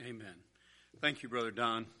Amen. Thank you, Brother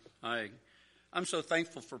Don. I'm so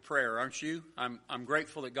thankful for prayer, aren't you? I'm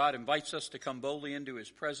grateful that God invites us to come boldly into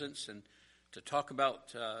His presence and to talk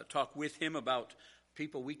with Him about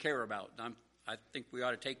people we care about. I think we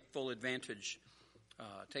ought to take full advantage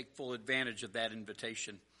of that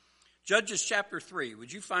invitation. Judges chapter 3.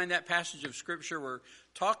 Would you find that passage of Scripture? We're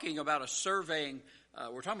talking about surveying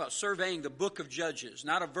the book of Judges,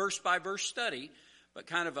 not a verse by verse study, but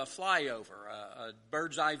kind of a flyover, a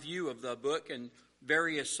bird's eye view of the book and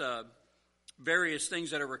various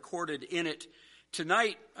things that are recorded in it.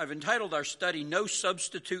 Tonight, I've entitled our study, No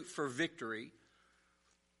Substitute for Victory.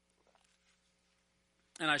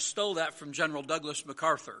 And I stole that from General Douglas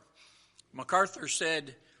MacArthur. MacArthur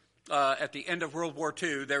said at the end of World War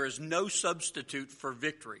II, there is no substitute for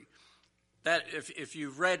victory. That if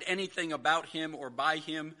you've read anything about him or by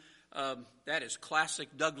him, that is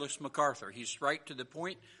classic Douglas MacArthur. He's right to the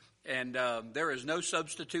point, and there is no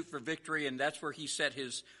substitute for victory, and that's where he set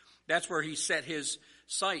his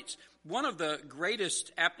sights. One of the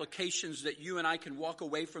greatest applications that you and I can walk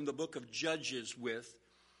away from the book of Judges with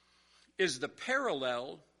is the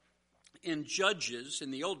parallel in Judges in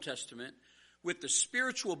the Old Testament with the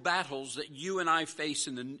spiritual battles that you and I face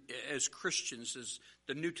as Christians, as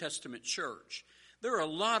the New Testament church. There are a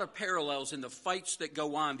lot of parallels in the fights that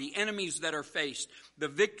go on, the enemies that are faced, the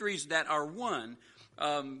victories that are won.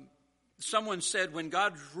 Someone said when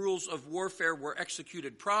God's rules of warfare were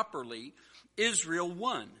executed properly, Israel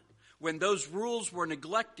won. When those rules were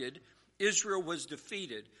neglected, Israel was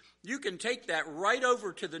defeated. You can take that right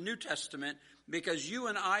over to the New Testament because you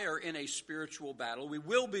and I are in a spiritual battle. We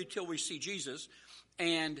will be till we see Jesus.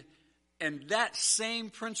 And that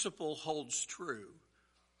same principle holds true.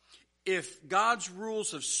 If God's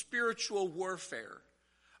rules of spiritual warfare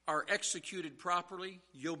are executed properly,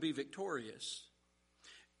 you'll be victorious.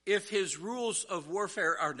 If His rules of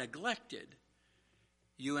warfare are neglected,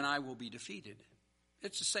 you and I will be defeated.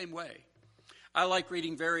 It's the same way. I like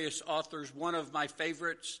reading various authors. One of my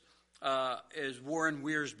favorites is Warren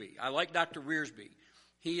Wiersbe. I like Dr. Wiersbe.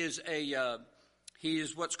 He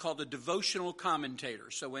is what's called a devotional commentator.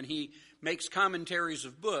 So when he makes commentaries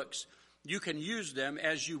of books, you can use them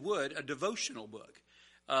as you would a devotional book.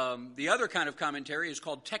 The other kind of commentary is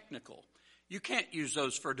called technical. You can't use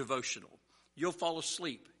those for devotional. You'll fall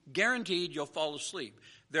asleep. Guaranteed you'll fall asleep.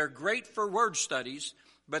 They're great for word studies,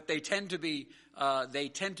 but they tend to be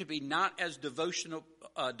not as devotional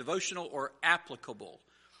or applicable.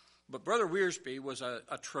 But Brother Wiersbe was a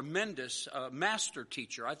tremendous master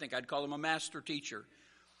teacher. I think I'd call him a master teacher.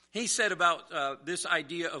 He said about this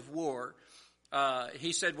idea of war,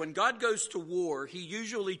 he said, when God goes to war, He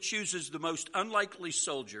usually chooses the most unlikely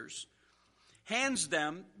soldiers, hands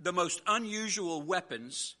them the most unusual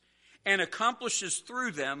weapons, and accomplishes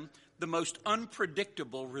through them the most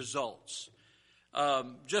unpredictable results.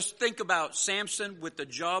 Just think about Samson with the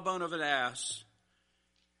jawbone of an ass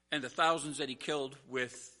and the thousands that he killed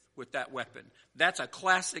with that weapon. That's a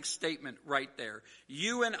classic statement right there.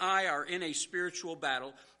 You and I are in a spiritual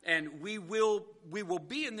battle, and we will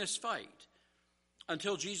be in this fight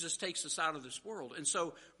until Jesus takes us out of this world. And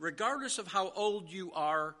so regardless of how old you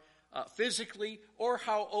are physically or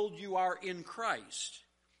how old you are in Christ,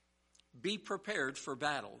 be prepared for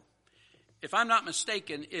battle. If I'm not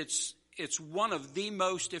mistaken, it's one of the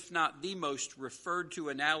most, if not the most, referred to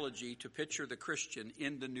analogy to picture the Christian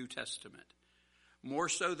in the New Testament. More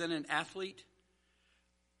so than an athlete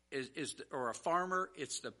or a farmer,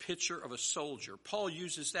 it's the picture of a soldier. Paul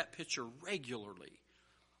uses that picture regularly.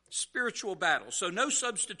 Spiritual battle. So no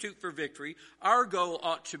substitute for victory. Our goal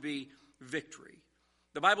ought to be victory.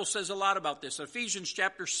 The Bible says a lot about this. Ephesians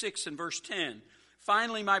chapter 6 and verse 10.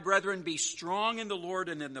 Finally, my brethren, be strong in the Lord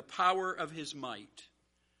and in the power of His might.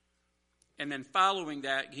 And then following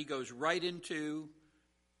that, he goes right into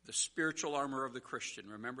the spiritual armor of the Christian.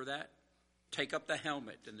 Remember that? Take up the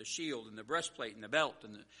helmet and the shield and the breastplate and the belt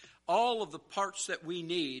and all of the parts that we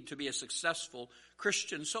need to be a successful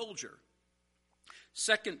Christian soldier.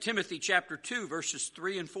 2 Timothy chapter 2, verses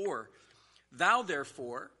 3 and 4. Thou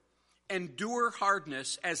therefore endure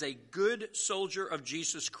hardness as a good soldier of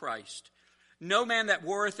Jesus Christ. No man that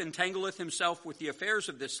warreth entangleth himself with the affairs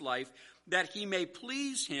of this life, that he may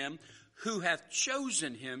please Him who hath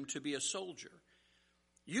chosen him to be a soldier.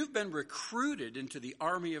 You've been recruited into the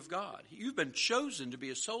army of God. You've been chosen to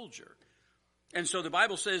be a soldier. And so the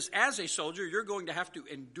Bible says, as a soldier, you're going to have to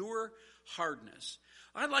endure hardness.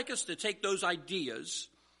 I'd like us to take those ideas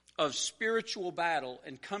of spiritual battle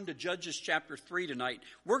and come to Judges chapter 3 tonight.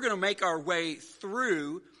 We're going to make our way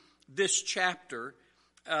through this chapter,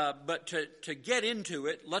 but to get into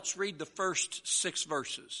it, let's read the first 6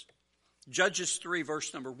 verses. Judges 3,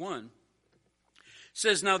 verse number 1,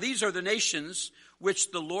 says, "Now these are the nations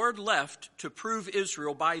which the Lord left to prove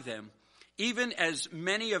Israel by them, even as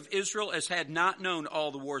many of Israel as had not known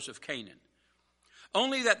all the wars of Canaan.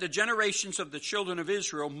 Only that the generations of the children of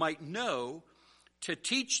Israel might know to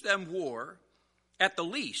teach them war, at the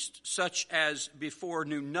least, such as before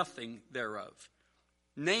knew nothing thereof."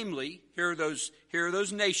 Namely, here are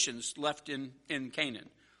those nations left in Canaan.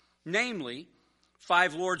 Namely,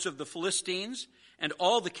 5 lords of the Philistines, and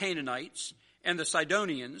all the Canaanites, and the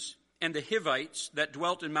Sidonians, and the Hivites that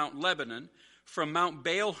dwelt in Mount Lebanon, from Mount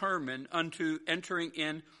Baal Hermon unto entering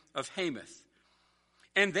in of Hamath.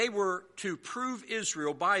 And they were to prove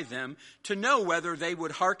Israel by them, to know whether they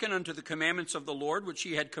would hearken unto the commandments of the Lord, which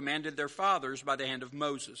he had commanded their fathers by the hand of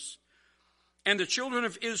Moses. And the children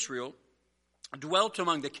of Israel dwelt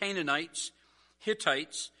among the Canaanites,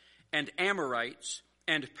 Hittites, and Amorites,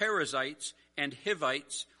 and Perizzites, and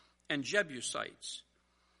Hivites, and Jebusites.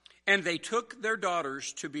 And they took their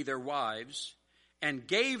daughters to be their wives, and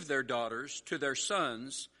gave their daughters to their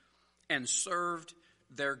sons, and served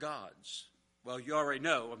their gods. Well, you already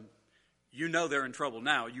know. You know they're in trouble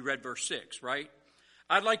now. You read verse 6, right?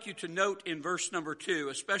 I'd like you to note in verse number 2,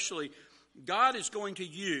 especially, God is going to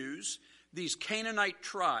use these Canaanite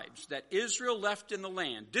tribes that Israel left in the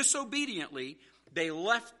land. Disobediently, they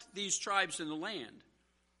left these tribes in the land.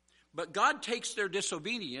 But God takes their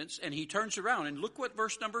disobedience and he turns around. And look what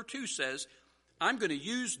verse number 2 says. I'm going to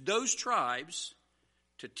use those tribes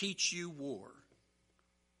to teach you war.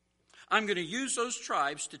 I'm going to use those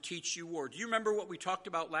tribes to teach you war. Do you remember what we talked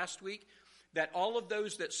about last week? That all of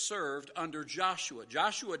those that served under Joshua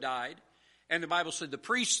died, and the Bible said the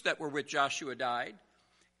priests that were with Joshua died,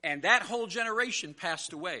 and that whole generation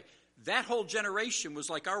passed away. That whole generation was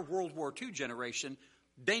like our World War II generation.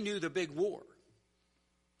 They knew the big war.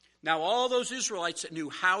 Now, all those Israelites that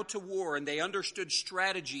knew how to war, and they understood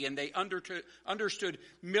strategy, and they understood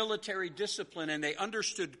military discipline, and they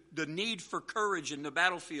understood the need for courage in the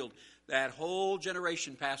battlefield, that whole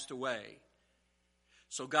generation passed away.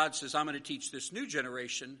 So God says, I'm going to teach this new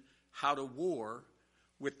generation how to war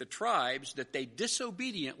with the tribes that they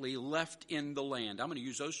disobediently left in the land. I'm going to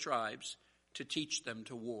use those tribes to teach them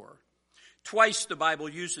to war. Twice the Bible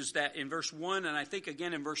uses that in verse 1, and I think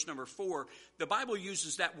again in verse number 4, the Bible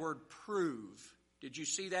uses that word prove. Did you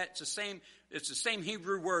see that? It's the same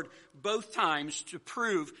Hebrew word both times, to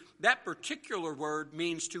prove. That particular word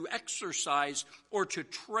means to exercise or to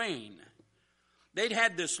train. They'd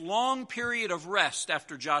had this long period of rest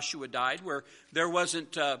after Joshua died, where there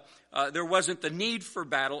wasn't the need for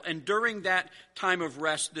battle. And during that time of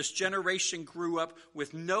rest, this generation grew up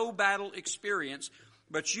with no battle experience.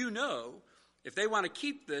 But you know, if they want to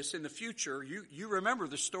keep this in the future, you remember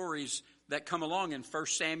the stories that come along in 1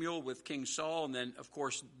 Samuel with King Saul, and then, of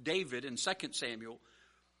course, David in 2 Samuel.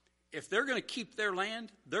 If they're going to keep their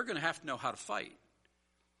land, they're going to have to know how to fight.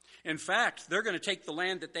 In fact, they're going to take the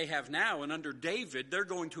land that they have now, and under David, they're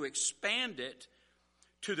going to expand it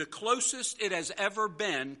to the closest it has ever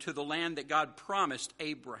been to the land that God promised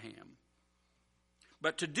Abraham.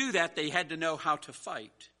 But to do that, they had to know how to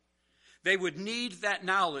fight. They would need that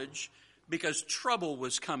knowledge because trouble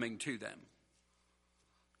was coming to them.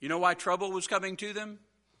 You know why trouble was coming to them?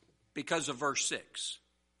 Because of verse 6.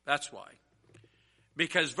 That's why.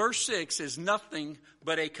 Because verse 6 is nothing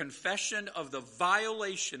but a confession of the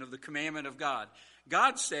violation of the commandment of God.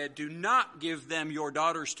 God said, do not give them your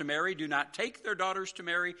daughters to marry, do not take their daughters to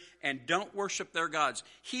marry, and don't worship their gods.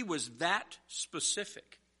 He was that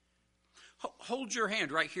specific. Hold your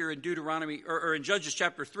hand right here in Deuteronomy, or in Judges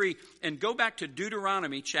chapter 3, and go back to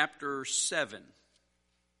Deuteronomy chapter 7.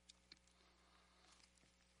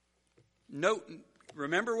 Note,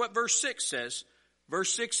 remember what verse 6 says.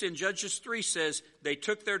 Verse 6 in Judges 3 says, they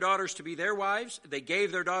took their daughters to be their wives, they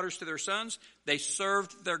gave their daughters to their sons, they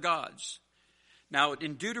served their gods. Now,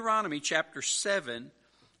 in Deuteronomy chapter 7,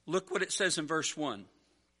 look what it says in verse 1.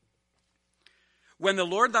 When the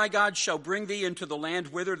Lord thy God shall bring thee into the land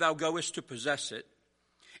whither thou goest to possess it,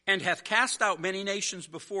 and hath cast out many nations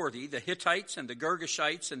before thee, the Hittites and the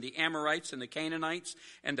Girgashites and the Amorites and the Canaanites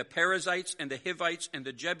and the Perizzites and the Hivites and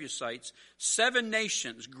the Jebusites, 7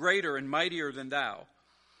 nations greater and mightier than thou.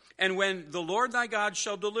 And when the Lord thy God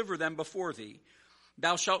shall deliver them before thee,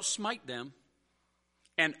 thou shalt smite them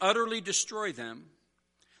and utterly destroy them.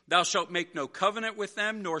 Thou shalt make no covenant with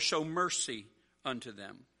them, nor show mercy unto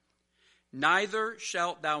them. Neither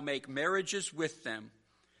shalt thou make marriages with them.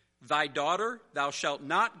 Thy daughter thou shalt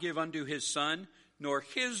not give unto his son, nor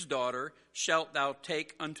his daughter shalt thou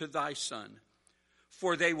take unto thy son.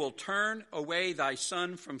 For they will turn away thy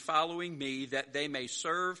son from following me, that they may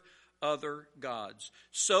serve other gods.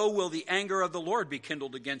 So will the anger of the Lord be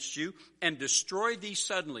kindled against you and destroy thee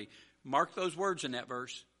suddenly. Mark those words in that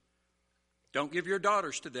verse. Don't give your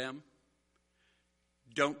daughters to them.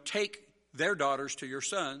 Don't take their daughters to your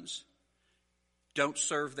sons. Don't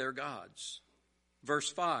serve their gods.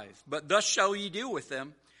 Verse 5, but thus shall ye deal with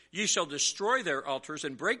them. Ye shall destroy their altars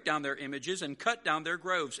and break down their images and cut down their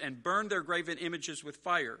groves and burn their graven images with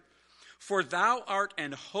fire. For thou art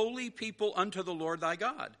an holy people unto the Lord thy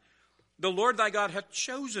God. The Lord thy God hath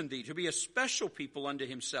chosen thee to be a special people unto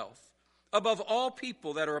himself, above all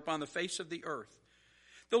people that are upon the face of the earth.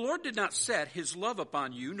 The Lord did not set his love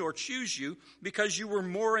upon you, nor choose you, because you were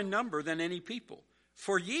more in number than any people.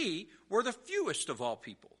 For ye were the fewest of all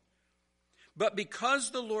people. But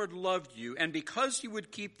because the Lord loved you, and because he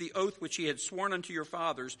would keep the oath which he had sworn unto your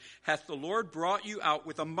fathers, hath the Lord brought you out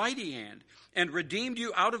with a mighty hand, and redeemed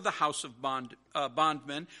you out of the house of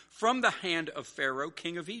bondmen, from the hand of Pharaoh,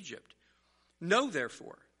 king of Egypt. Know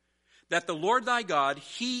therefore that the Lord thy God,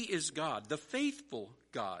 he is God, the faithful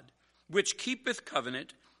God, which keepeth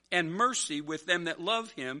covenant and mercy with them that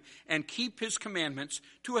love him, and keep his commandments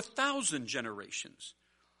to 1,000 generations,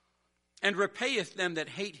 and repayeth them that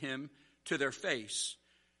hate him to their face,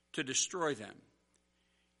 to destroy them.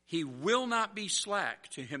 He will not be slack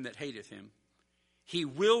to him that hateth him. He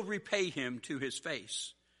will repay him to his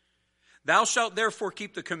face. Thou shalt therefore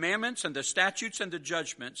keep the commandments and the statutes and the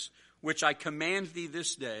judgments, which I command thee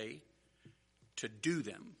this day, to do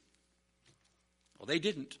them. Well, they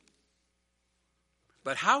didn't.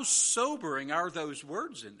 But how sobering are those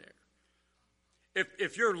words in there?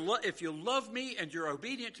 If you love me and you're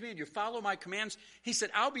obedient to me and you follow my commands, he said,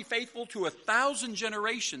 I'll be faithful to 1,000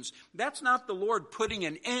 generations. That's not the Lord putting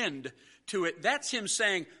an end to it. That's him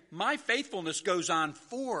saying, my faithfulness goes on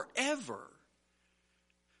forever.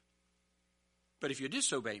 But if you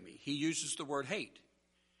disobey me, he uses the word hate.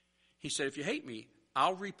 He said, if you hate me,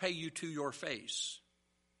 I'll repay you to your face.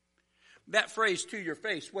 That phrase, to your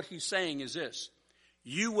face, what he's saying is this: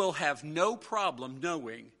 you will have no problem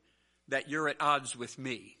knowing that you're at odds with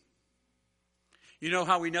me. You know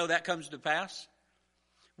how we know that comes to pass?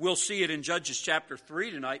 We'll see it in Judges chapter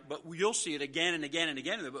 3 tonight, but you'll see it again and again and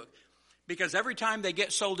again in the book. Because every time they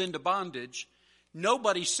get sold into bondage,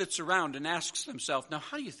 nobody sits around and asks themselves, now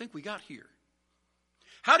how do you think we got here?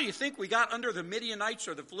 How do you think we got under the Midianites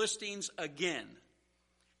or the Philistines again?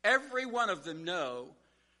 Every one of them know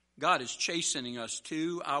God is chastening us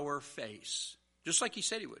to our face. Just like he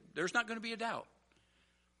said he would. There's not going to be a doubt.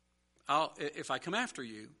 If I come after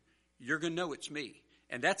you, you're going to know it's me.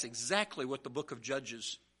 And that's exactly what the book of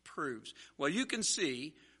Judges proves. Well, you can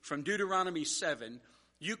see from Deuteronomy 7,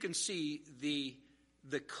 you can see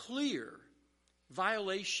the clear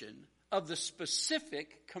violation of the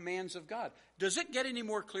specific commands of God. Does it get any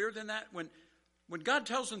more clear than that? When God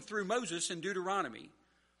tells them through Moses in Deuteronomy,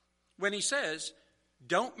 when he says,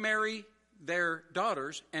 don't marry their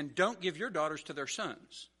daughters and don't give your daughters to their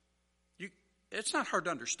sons. It's not hard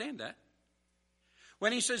to understand that.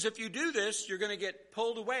 When he says, if you do this, you're going to get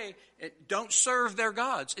pulled away. Don't serve their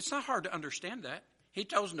gods. It's not hard to understand that. He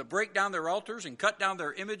tells them to break down their altars and cut down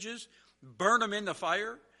their images, burn them in the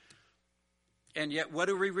fire. And yet, what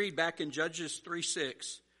do we read back in Judges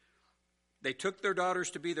 3:6? They took their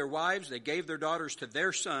daughters to be their wives, they gave their daughters to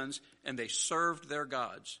their sons, and they served their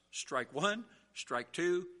gods. Strike one, strike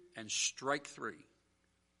two, and strike three.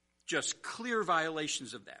 Just clear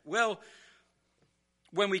violations of that. Well,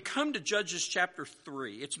 when we come to Judges chapter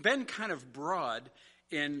 3, it's been kind of broad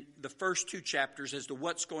in the first two chapters as to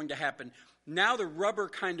what's going to happen. Now the rubber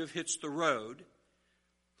kind of hits the road,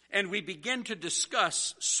 and we begin to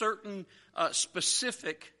discuss certain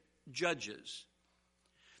specific judges.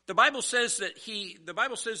 The Bible says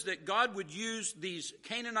that God would use these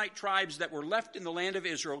Canaanite tribes that were left in the land of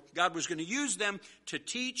Israel. God was going to use them to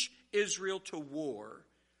teach Israel to war.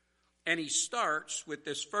 And he starts with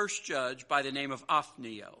this first judge by the name of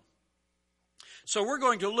Othniel. So we're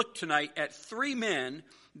going to look tonight at three men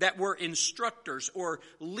that were instructors or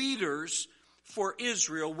leaders for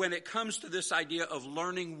Israel when it comes to this idea of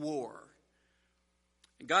learning war.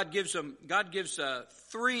 God gives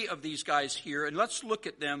three of these guys here, and let's look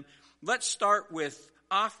at them. Let's start with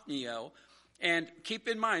Othniel, and keep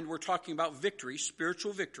in mind we're talking about victory,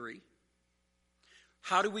 spiritual victory.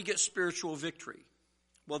 How do we get spiritual victory?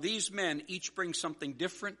 Well, these men each bring something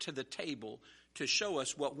different to the table to show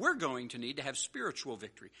us what we're going to need to have spiritual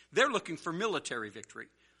victory. They're looking for military victory.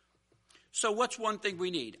 So what's one thing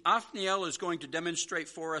we need? Othniel is going to demonstrate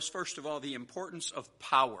for us, first of all, the importance of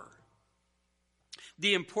power.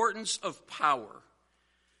 The importance of power.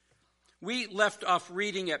 We left off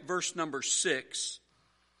reading at verse number 6.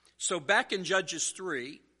 So back in Judges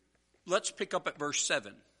 3, let's pick up at verse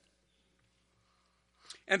 7.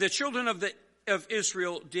 And the children of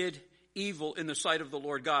Israel did evil in the sight of the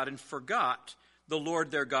Lord God, and forgot the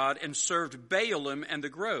Lord their God, and served Baalim and the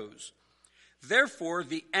groves. Therefore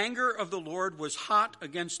the anger of the Lord was hot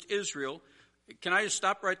against Israel. Can I just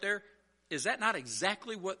stop right there? Is that not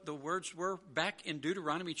exactly what the words were back in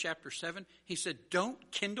Deuteronomy chapter 7? He said,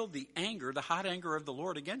 don't kindle the anger, the hot anger of the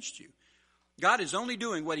Lord against you. God is only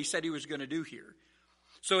doing what he said he was going to do here.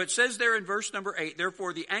 So it says there in verse number 8,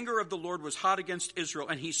 therefore the anger of the Lord was hot against Israel,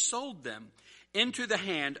 and he sold them into the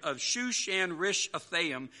hand of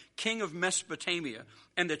Shushan-Rishathaim, king of Mesopotamia.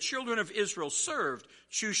 And the children of Israel served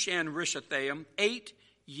Shushan-Rishathaim 8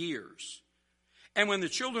 years. And when the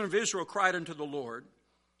children of Israel cried unto the Lord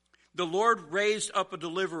raised up a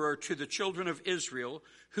deliverer to the children of Israel,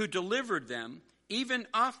 who delivered them, even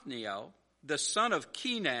Othniel, the son of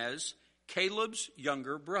Kenaz, Caleb's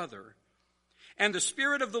younger brother. And the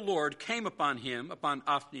Spirit of the Lord came upon him, upon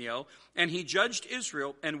Othniel, and he judged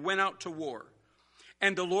Israel and went out to war.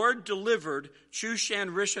 And the Lord delivered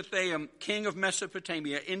Shushan-Rishathaim, king of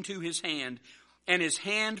Mesopotamia, into his hand, and his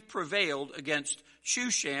hand prevailed against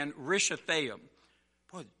Shushan-Rishathaim.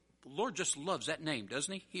 Boy, the Lord just loves that name,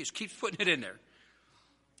 doesn't he? He just keeps putting it in there.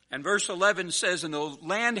 And verse 11 says, and the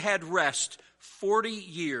land had rest 40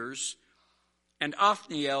 years, and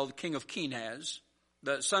Othniel, the king of Kenaz,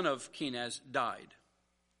 the son of Kenaz, died.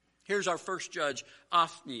 Here's our first judge,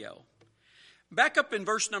 Othniel. Back up in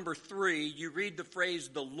verse number 3, you read the phrase,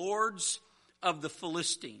 the lords of the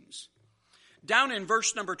Philistines. Down in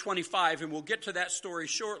verse number 25, and we'll get to that story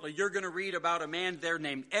shortly, you're going to read about a man there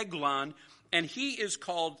named Eglon, and he is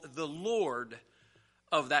called the Lord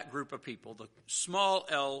of that group of people, the small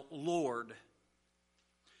L, Lord.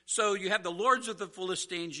 So you have the lords of the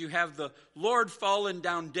Philistines, you have the Lord fallen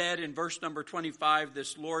down dead in verse number 25,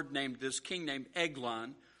 this king named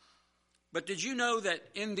Eglon. But did you know that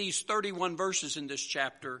in these 31 verses in this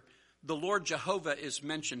chapter, the Lord Jehovah is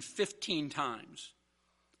mentioned 15 times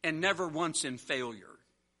and never once in failure?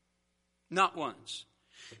 Not once.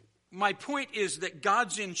 My point is that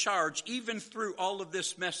God's in charge even through all of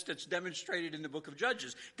this mess that's demonstrated in the book of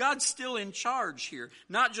Judges. God's still in charge here,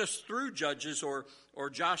 not just through Judges or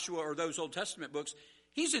Joshua or those Old Testament books.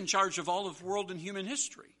 He's in charge of all of world and human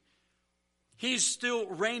history. He's still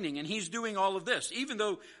reigning, and he's doing all of this. Even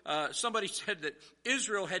though somebody said that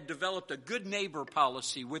Israel had developed a good neighbor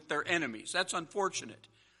policy with their enemies. That's unfortunate,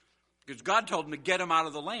 because God told them to get them out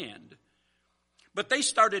of the land. But they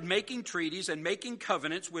started making treaties and making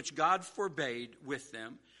covenants, which God forbade with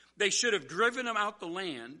them. They should have driven them out the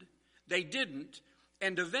land. They didn't.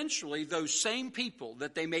 And eventually, those same people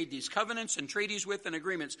that they made these covenants and treaties with and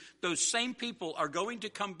agreements, those same people are going to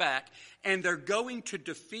come back, and they're going to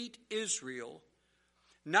defeat Israel,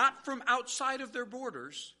 not from outside of their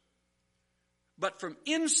borders, but from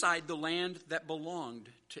inside the land that belonged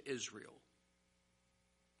to Israel.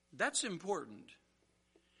 That's important,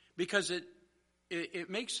 because it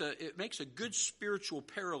makes a good spiritual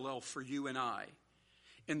parallel for you and I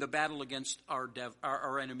in the battle against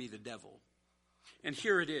our enemy, the devil. And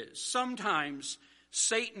here it is. Sometimes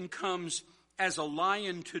Satan comes as a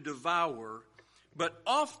lion to devour, but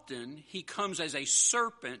often he comes as a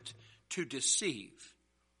serpent to deceive.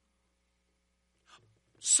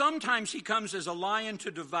 Sometimes he comes as a lion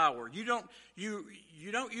to devour. You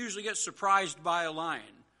don't usually get surprised by a lion.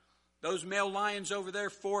 Those male lions over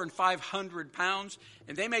there, 400 and 500 pounds,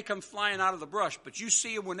 and they may come flying out of the brush, but you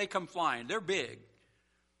see them when they come flying. They're big.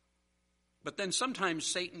 But then sometimes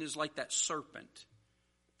Satan is like that serpent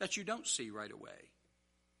that you don't see right away.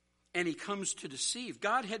 And he comes to deceive.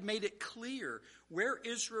 God had made it clear where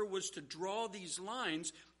Israel was to draw these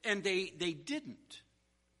lines, and they didn't.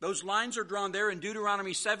 Those lines are drawn there in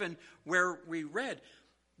Deuteronomy 7 where we read.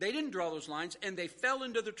 They didn't draw those lines, and they fell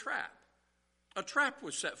into the trap. A trap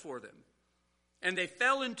was set for them. And they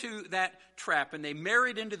fell into that trap, and they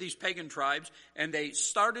married into these pagan tribes, and they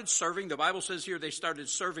started serving. The Bible says here they started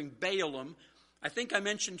serving Baalim. I think I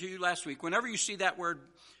mentioned to you last week, whenever you see that word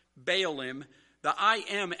Baalim, the I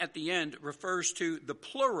am at the end refers to the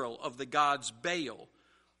plural of the gods Baal.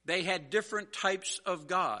 They had different types of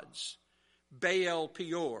gods. Baal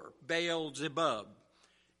Peor, Baal Zebub.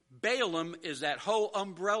 Baalim is that whole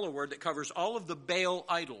umbrella word that covers all of the Baal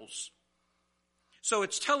idols. So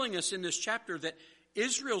it's telling us in this chapter that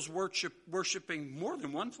Israel's worshiping more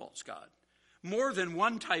than one false god, more than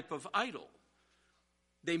one type of idol.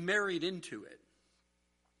 They married into it.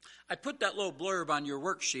 I put that little blurb on your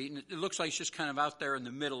worksheet, and it looks like it's just kind of out there in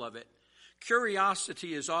the middle of it.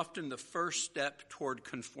 Curiosity is often the first step toward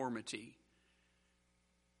conformity.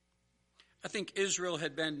 I think Israel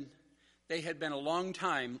they had been a long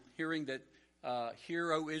time hearing that,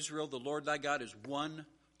 Hear, O Israel, the Lord thy God is one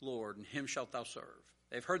Lord, and him shalt thou serve.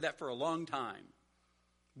 They've heard that for a long time.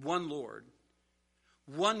 One Lord,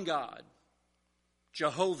 one God.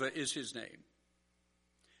 Jehovah is his name.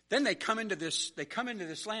 Then they come into this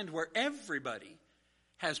land where everybody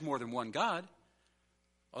has more than one God.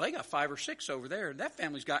 Well, they got 5 or 6 over there. That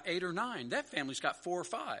family's got 8 or 9. That family's got 4 or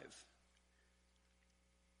 5.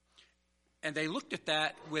 And they looked at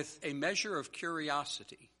that with a measure of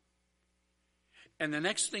curiosity. And the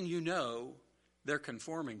next thing you know, they're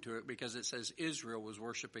conforming to it because it says Israel was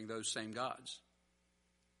worshiping those same gods.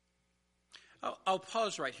 I'll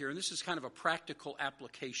pause right here, and this is kind of a practical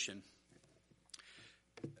application.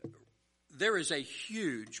 There is a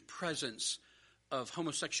huge presence of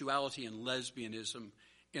homosexuality and lesbianism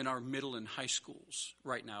in our middle and high schools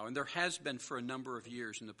right now, and there has been for a number of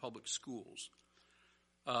years in the public schools.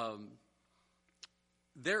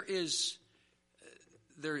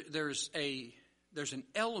 There's an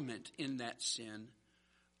element in that sin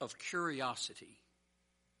of curiosity.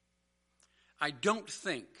 I don't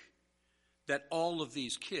think that all of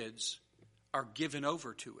these kids are given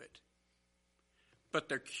over to it. But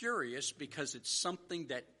they're curious because it's something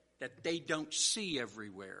that they don't see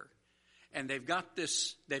everywhere. And they've got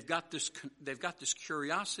this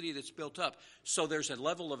curiosity that's built up. So there's a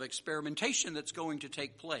level of experimentation that's going to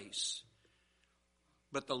take place.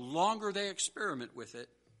 But the longer they experiment with it,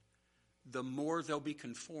 the more they'll be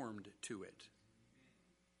conformed to it.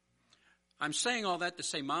 I'm saying all that to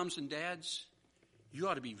say, moms and dads, you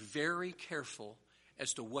ought to be very careful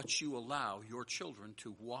as to what you allow your children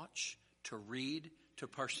to watch, to read, to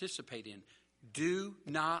participate in. Do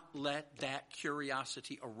not let that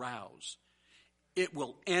curiosity arouse. It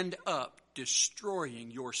will end up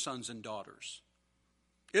destroying your sons and daughters.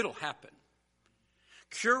 It'll happen.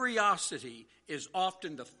 Curiosity is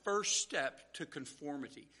often the first step to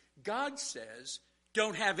conformity. God says,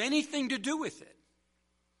 don't have anything to do with it.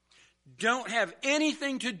 Don't have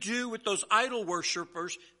anything to do with those idol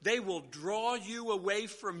worshipers. They will draw you away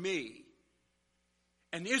from me.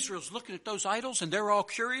 And Israel's looking at those idols and they're all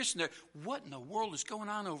curious and what in the world is going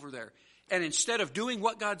on over there? And instead of doing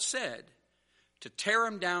what God said, to tear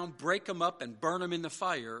them down, break them up, and burn them in the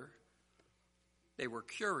fire, they were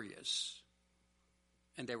curious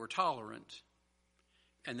and they were tolerant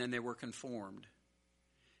and then they were conformed.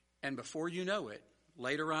 And before you know it,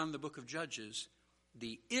 later on in the book of Judges,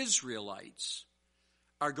 the Israelites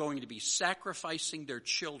are going to be sacrificing their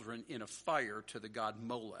children in a fire to the god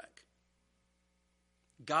Molech.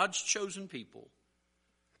 God's chosen people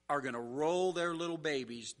are going to roll their little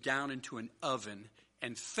babies down into an oven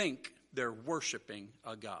and think they're worshiping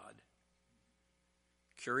a god.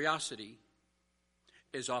 Curiosity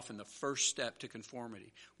is often the first step to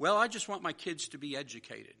conformity. Well, I just want my kids to be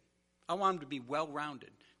educated. I want them to be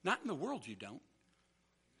well-rounded. Not in the world, you don't.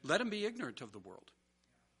 Let them be ignorant of the world.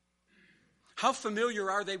 How familiar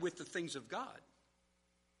are they with the things of God?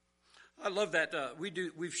 I love that.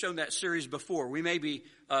 We've shown that series before. We may be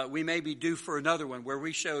due for another one where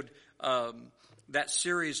we showed that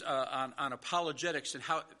series on apologetics and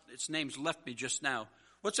how its name's left me just now.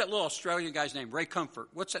 What's that little Australian guy's name? Ray Comfort.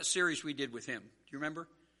 What's that series we did with him? Do you remember?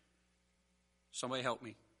 Somebody help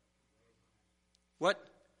me. What?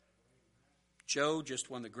 Joe just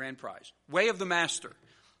won the grand prize. Way of the Master.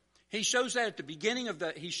 He shows that at the beginning of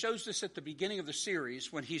he shows this at the beginning of the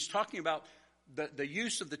series when he's talking about the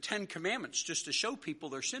use of the 10 Commandments just to show people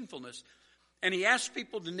their sinfulness. And he asks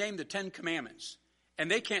people to name the 10 Commandments. And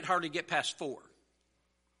they can't hardly get past 4.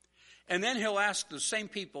 And then he'll ask the same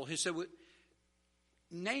people, he said,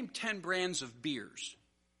 name 10 brands of beers.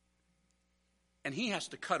 And he has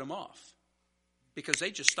to cut them off because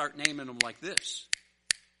they just start naming them like this.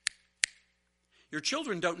 Your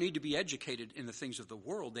children don't need to be educated in the things of the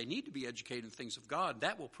world. They need to be educated in the things of God.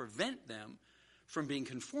 That will prevent them from being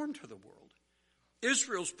conformed to the world.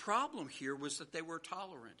 Israel's problem here was that they were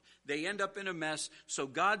tolerant. They end up in a mess, so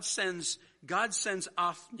God sends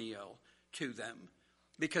Othniel to them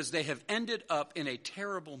because they have ended up in a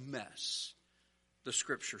terrible mess, the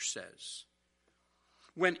scripture says.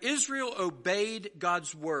 When Israel obeyed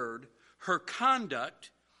God's word, her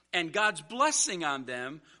conduct and God's blessing on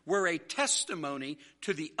them were a testimony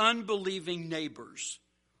to the unbelieving neighbors.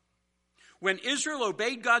 When Israel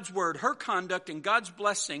obeyed God's word, her conduct and God's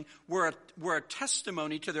blessing were a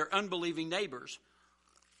testimony to their unbelieving neighbors,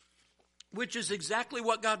 which is exactly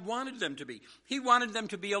what God wanted them to be. He wanted them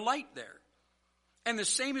to be a light there. And the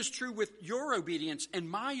same is true with your obedience and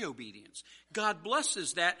my obedience. God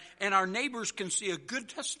blesses that, and our neighbors can see a good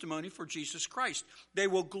testimony for Jesus Christ. They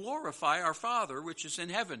will glorify our Father, which is in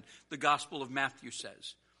heaven, the Gospel of Matthew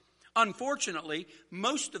says. Unfortunately,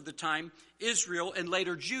 most of the time, Israel and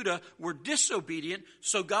later Judah were disobedient,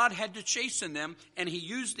 so God had to chasten them, and he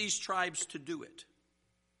used these tribes to do it.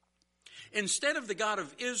 Instead of the God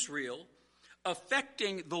of Israel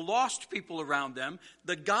affecting the lost people around them,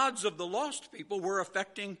 the gods of the lost people were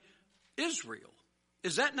affecting Israel.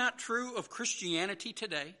 Is that not true of Christianity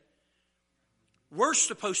today? We're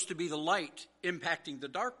supposed to be the light impacting the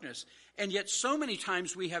darkness, and yet so many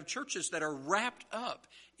times we have churches that are wrapped up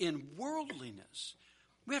in worldliness.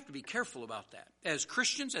 We have to be careful about that. As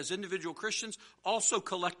Christians, as individual Christians, also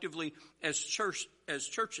collectively as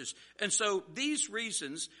churches. And so these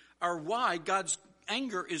reasons are why God's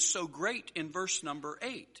anger is so great in verse number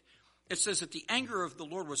 8. It says that the anger of the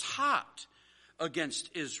Lord was hot against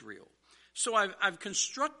Israel. So I've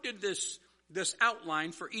constructed this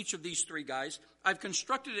outline for each of these three guys. I've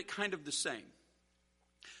constructed it kind of the same.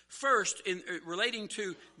 First, in relating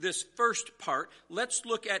to this first part, let's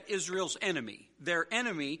look at Israel's enemy. Their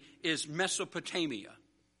enemy is Mesopotamia.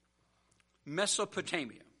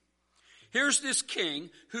 Mesopotamia. Here's this king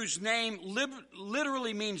whose name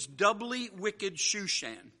literally means doubly wicked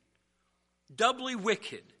Shushan. Doubly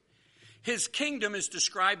wicked. His kingdom is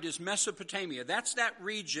described as Mesopotamia. That's that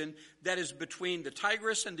region that is between the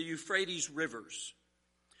Tigris and the Euphrates rivers.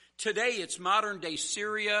 Today it's modern-day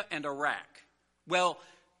Syria and Iraq. Well,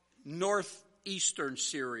 northeastern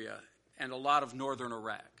Syria and a lot of northern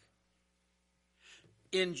Iraq.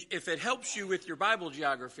 If it helps you with your Bible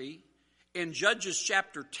geography, in Judges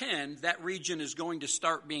chapter 10, that region is going to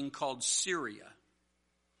start being called Syria.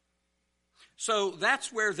 So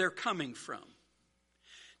that's where they're coming from.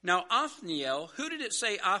 Now, Othniel, who did it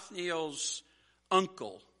say Othniel's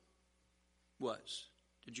uncle was?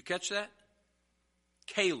 Did you catch that?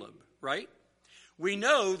 Caleb, right? We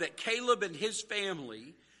know that Caleb and his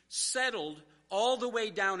family settled all the way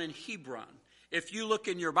down in Hebron. If you look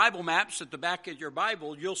in your Bible maps at the back of your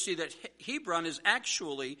Bible, you'll see that Hebron is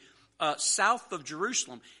actually south of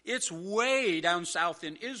Jerusalem. It's way down south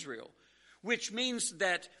in Israel, which means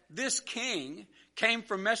that this king came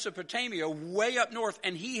from Mesopotamia way up north,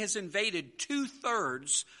 and he has invaded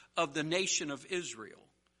 2/3 of the nation of Israel.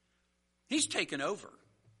 He's taken over.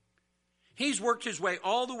 He's worked his way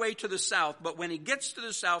all the way to the south, but when he gets to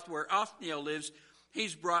the south where Othniel lives,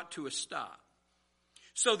 he's brought to a stop.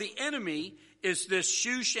 So the enemy is this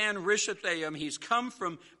Shushan Rishathaim. He's come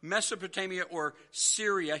from Mesopotamia or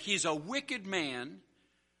Syria. He's a wicked man,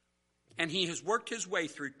 and he has worked his way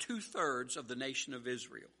through 2/3 of the nation of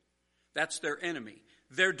Israel. That's their enemy.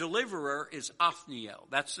 Their deliverer is Othniel.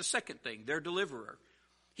 That's the second thing, their deliverer.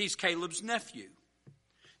 He's Caleb's nephew.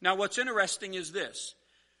 Now what's interesting is this.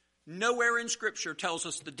 Nowhere in Scripture tells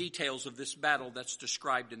us the details of this battle that's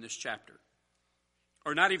described in this chapter.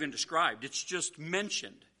 Or not even described, it's just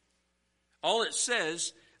mentioned. All it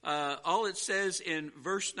says in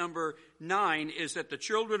verse number 9 is that the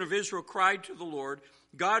children of Israel cried to the Lord.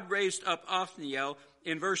 God raised up Othniel.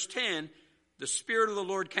 In verse 10, the Spirit of the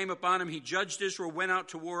Lord came upon him. He judged Israel, went out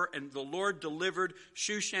to war, and the Lord delivered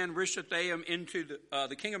Shushan Rishathaim into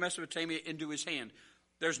the king of Mesopotamia into his hand.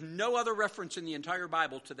 There's no other reference in the entire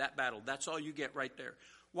Bible to that battle. That's all you get right there.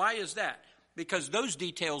 Why is that? Because those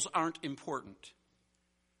details aren't important.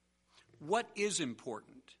 What is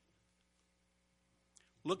important?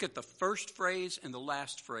 Look at the first phrase and the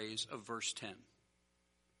last phrase of verse 10.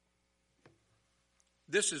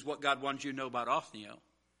 This is what God wanted you to know about Othniel.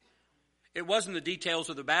 It wasn't the details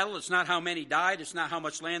of the battle. It's not how many died. It's not how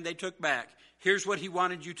much land they took back. Here's what he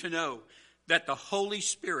wanted you to know. That the Holy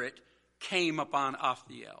Spirit came upon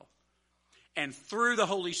Othniel. And through the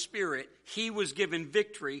Holy Spirit, he was given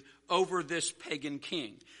victory over this pagan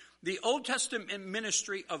king. The Old Testament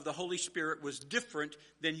ministry of the Holy Spirit was different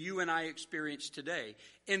than you and I experience today.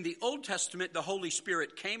 In the Old Testament, the Holy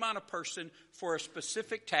Spirit came on a person for a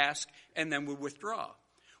specific task and then would withdraw.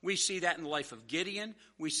 We see that in the life of Gideon.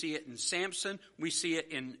 We see it in Samson. We see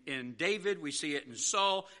it in David. We see it in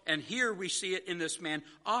Saul. And here we see it in this man,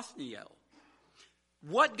 Othniel.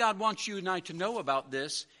 What God wants you and I to know about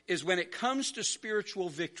this is when it comes to spiritual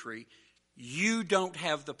victory, you don't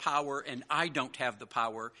have the power and I don't have the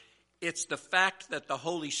power. It's the fact that the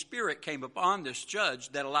Holy Spirit came upon this judge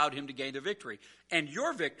that allowed him to gain the victory. And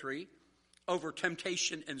your victory over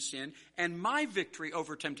temptation and sin, and my victory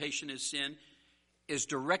over temptation and sin, is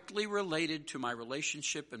directly related to my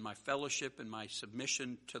relationship and my fellowship and my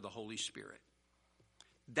submission to the Holy Spirit.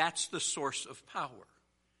 That's the source of power.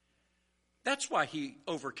 That's why he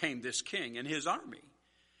overcame this king and his army.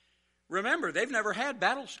 Remember, they've never had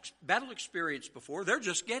battle experience before. They're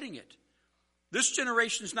just getting it. This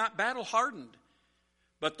generation's not battle hardened.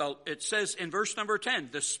 But it says in verse number 10,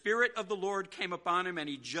 the Spirit of the Lord came upon him and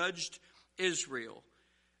he judged Israel.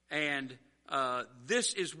 And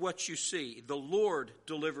this is what you see, the Lord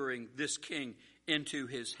delivering this king into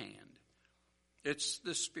his hand. It's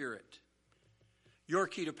the Spirit. Your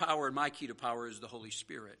key to power and my key to power is the Holy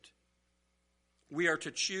Spirit. We are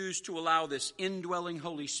to choose to allow this indwelling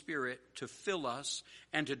Holy Spirit to fill us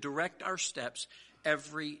and to direct our steps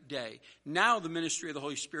every day. Now the ministry of the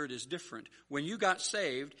Holy Spirit is different. When you got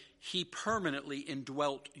saved, he permanently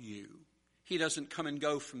indwelt you. He doesn't come and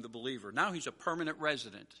go from the believer. Now he's a permanent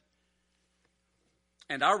resident.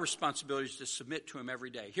 And our responsibility is to submit to him every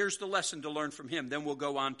day. Here's the lesson to learn from him. Then we'll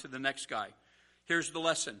go on to the next guy. Here's the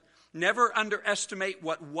lesson. Never underestimate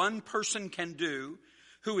what one person can do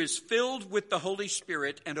who is filled with the Holy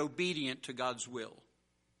Spirit and obedient to God's will.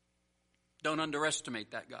 Don't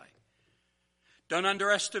underestimate that guy. Don't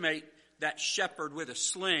underestimate that shepherd with a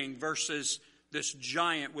sling versus this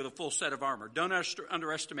giant with a full set of armor. Don't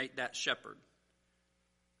underestimate that shepherd.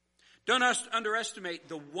 Don't underestimate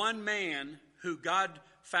the one man who God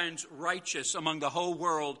finds righteous among the whole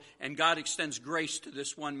world, and God extends grace to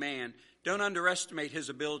this one man. Don't underestimate his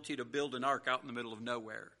ability to build an ark out in the middle of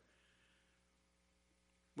nowhere.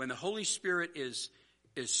 When the Holy Spirit is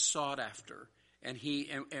sought after, and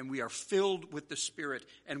we are filled with the Spirit,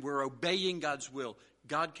 and we're obeying God's will,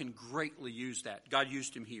 God can greatly use that. God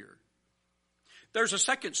used him here. There's a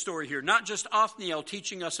second story here, not just Othniel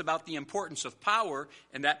teaching us about the importance of power,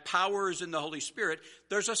 and that power is in the Holy Spirit.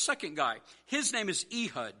 There's a second guy. His name is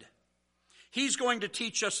Ehud. He's going to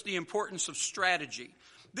teach us the importance of strategy.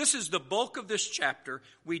 This is the bulk of this chapter.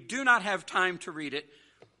 We do not have time to read it,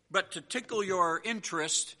 but to tickle your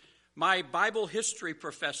interest, my Bible history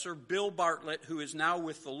professor, Bill Bartlett, who is now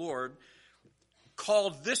with the Lord,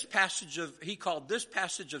 called this passage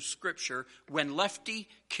of Scripture, When Lefty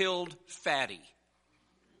Killed Fatty.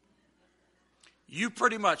 You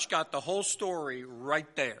pretty much got the whole story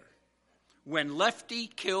right there. When Lefty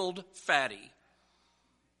killed Fatty.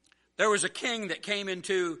 There was a king that came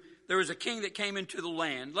into the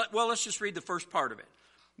land. Let's just read the first part of it.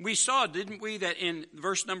 We saw, didn't we, that in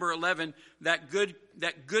verse number 11, that good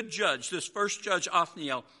judge, this first judge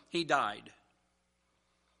Othniel, he died.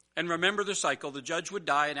 And remember the cycle. The judge would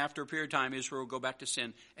die, and after a period of time, Israel would go back to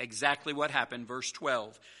sin. Exactly what happened, verse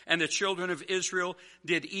 12. And the children of Israel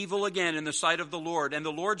did evil again in the sight of the Lord. And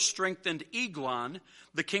the Lord strengthened Eglon,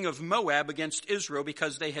 the king of Moab, against Israel,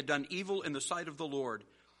 because they had done evil in the sight of the Lord.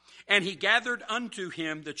 And he gathered unto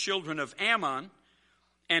him the children of Ammon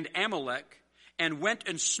and Amalek, and went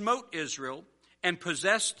and smote Israel, and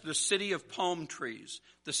possessed the city of palm trees.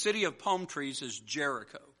 The city of palm trees is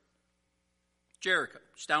Jericho. Jericho,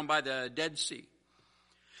 it's down by the Dead Sea.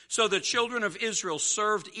 So the children of Israel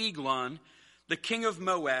served Eglon, the king of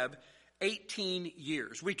Moab, 18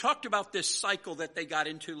 years. We talked about this cycle that they got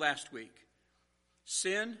into last week.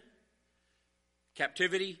 Sin,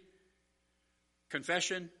 captivity,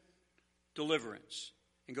 confession, deliverance.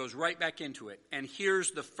 And goes right back into it. And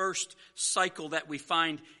here's the first cycle that we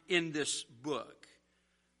find in this book.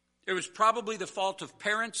 It was probably the fault of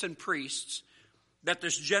parents and priests that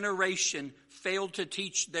this generation failed to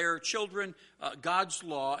teach their children God's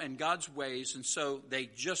law and God's ways, and so they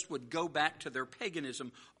just would go back to their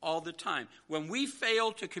paganism all the time. When we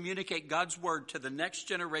fail to communicate God's word to the next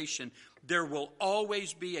generation, there will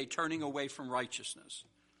always be a turning away from righteousness.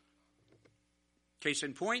 Case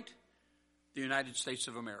in point, the United States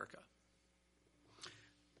of America.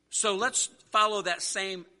 So let's follow that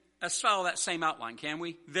same outline, can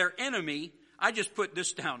we? Their enemy, I just put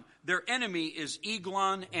this down. Their enemy is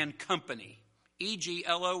Eglon and company.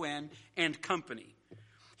 Eglon and company.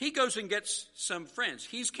 He goes and gets some friends.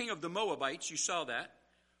 He's king of the Moabites. You saw that.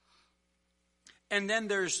 And then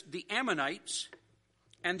there's the Ammonites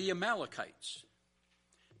and the Amalekites.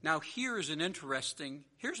 Now here's an interesting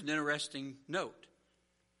note.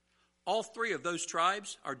 All three of those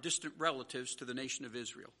tribes are distant relatives to the nation of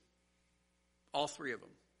Israel. All three of them.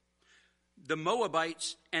 The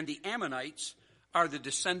Moabites and the Ammonites are the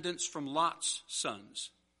descendants from Lot's sons.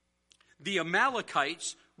 The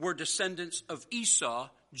Amalekites were descendants of Esau,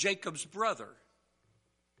 Jacob's brother.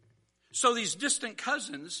 So these distant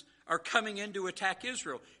cousins are coming in to attack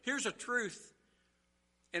Israel. Here's a truth,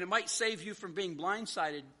 and it might save you from being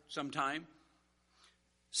blindsided sometime.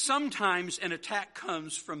 Sometimes an attack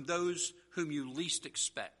comes from those whom you least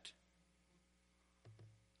expect.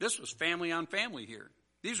 This was family on family here.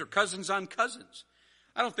 These are cousins on cousins.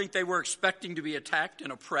 I don't think they were expecting to be attacked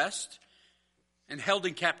and oppressed and held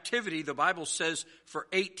in captivity, the Bible says, for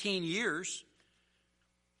 18 years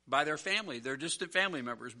by their family, their distant family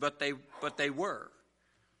members, but they were.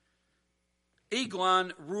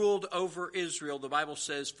 Eglon ruled over Israel, the Bible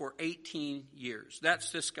says, for 18 years.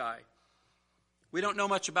 That's this guy. We don't know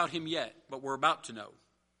much about him yet, but we're about to know.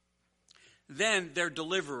 Then their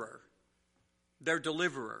deliverer.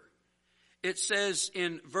 It says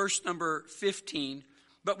in verse number 15,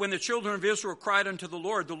 but when the children of Israel cried unto the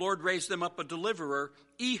Lord raised them up a deliverer,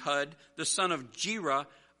 Ehud, the son of Gera,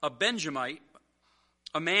 a Benjamite,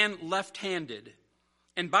 a man left-handed.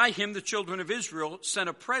 And by him the children of Israel sent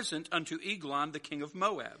a present unto Eglon, the king of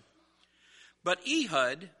Moab. But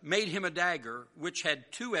Ehud made him a dagger, which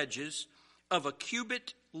had 2 edges of a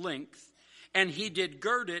cubit length, and he did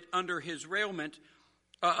gird it under his raiment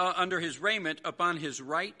upon his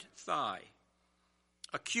right thigh.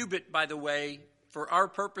 A cubit, by the way, for our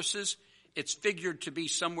purposes, it's figured to be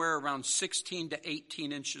somewhere around 16 to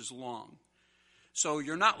 18 inches long. So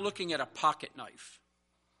you're not looking at a pocket knife.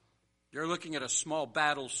 You're looking at a small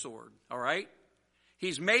battle sword, all right?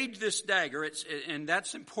 He's made this dagger, and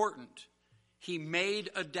that's important. He made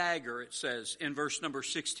a dagger, it says in verse number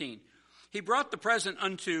 16. He brought the present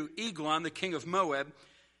unto Eglon, the king of Moab,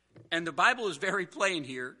 and the Bible is very plain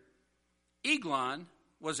here. Eglon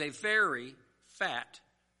was a very fat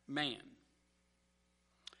man.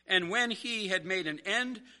 And when he had made an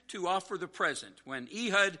end to offer the present, when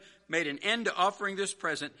Ehud made an end to offering this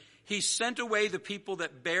present, he sent away the people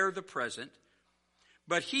that bare the present.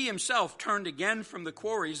 But he himself turned again from the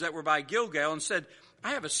quarries that were by Gilgal and said,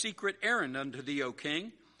 I have a secret errand unto thee, O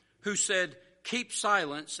king, who said, keep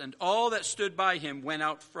silence. And all that stood by him went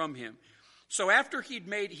out from him. So after he'd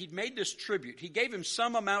made this tribute, he gave him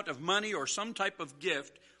some amount of money or some type of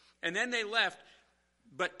gift, and then they left.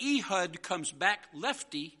 But Ehud comes back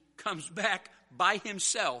by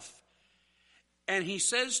himself, and he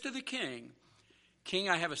says to the king, King,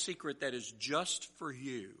 I have a secret that is just for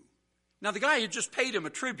you. Now, the guy had just paid him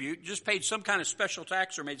a tribute, just paid some kind of special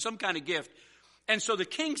tax or made some kind of gift. And so the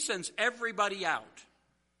king sends everybody out.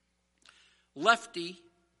 Lefty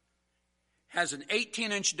has an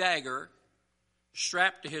 18-inch dagger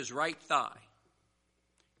strapped to his right thigh.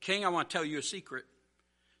 King, I want to tell you a secret.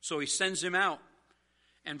 So he sends him out.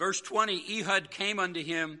 And verse 20, Ehud came unto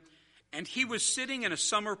him, and he was sitting in a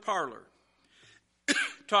summer parlor,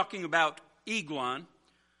 talking about Eglon.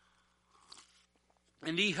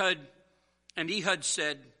 And Ehud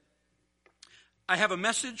said, I have a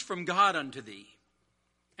message from God unto thee.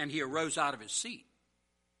 And he arose out of his seat.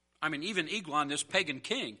 I mean, even Eglon, this pagan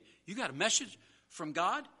king, you got a message from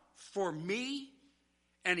God for me?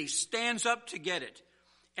 And he stands up to get it.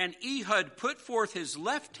 And Ehud put forth his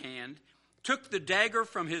left hand, took the dagger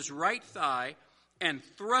from his right thigh, and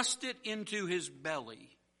thrust it into his belly.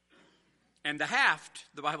 And the haft,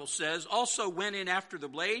 the Bible says, also went in after the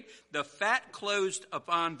blade. The fat closed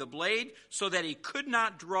upon the blade so that he could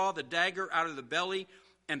not draw the dagger out of the belly,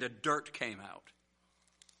 and the dirt came out.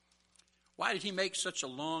 Why did he make such a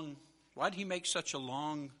long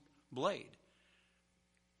blade?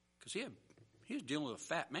 Because he was dealing with a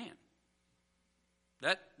fat man.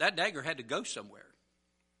 That dagger had to go somewhere.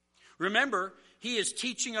 Remember, he is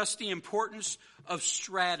teaching us the importance of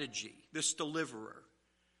strategy, this deliverer.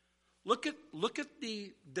 Look at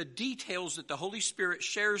the details that the Holy Spirit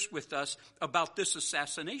shares with us about this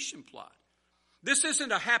assassination plot. This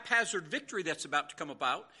isn't a haphazard victory that's about to come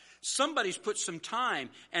about. Somebody's put some time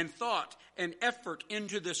and thought and effort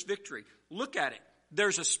into this victory. Look at it.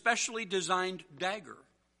 There's a specially designed dagger.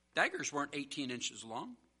 Daggers weren't 18 inches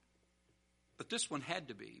long, but this one had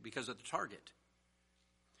to be because of the target.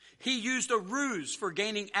 He used a ruse for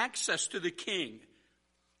gaining access to the king.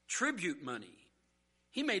 Tribute money.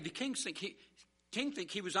 He made the king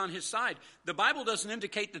think he was on his side. The Bible doesn't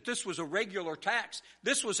indicate that this was a regular tax.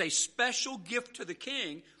 This was a special gift to the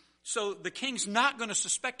king, so the king's not going to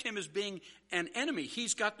suspect him as being an enemy.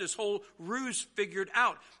 He's got this whole ruse figured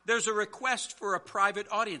out. There's a request for a private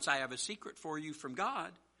audience. I have a secret for you from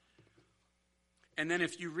God. And then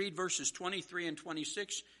if you read verses 23 and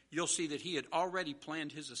 26, you'll see that he had already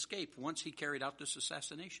planned his escape once he carried out this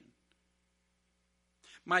assassination.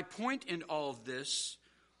 My point in all of this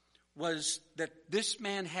was that this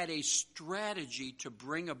man had a strategy to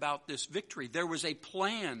bring about this victory. There was a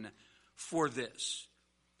plan for this.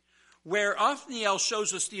 Where Othniel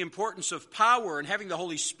shows us the importance of power and having the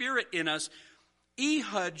Holy Spirit in us,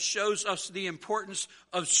 Ehud shows us the importance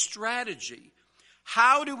of strategy.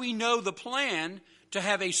 How do we know the plan to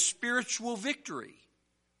have a spiritual victory?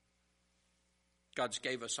 God's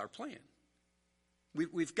gave us our plan.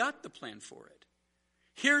 We've got the plan for it.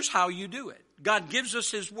 Here's how you do it. God gives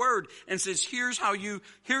us his word and says, here's how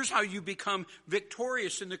you become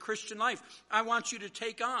victorious in the Christian life. I want you to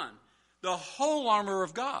take on the whole armor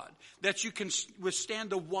of God, that you can withstand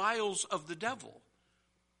the wiles of the devil.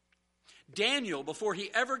 Daniel, before he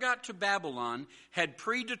ever got to Babylon, had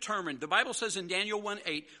predetermined. The Bible says in Daniel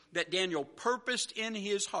 1:8 that Daniel purposed in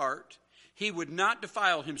his heart he would not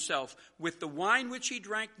defile himself with the wine which he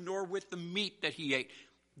drank, nor with the meat that he ate.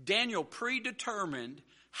 Daniel predetermined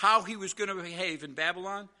how he was going to behave in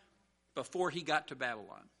Babylon before he got to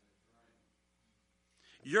Babylon.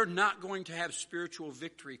 You're not going to have spiritual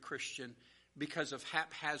victory, Christian, because of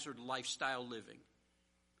haphazard lifestyle living.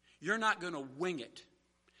 You're not going to wing it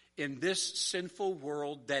in this sinful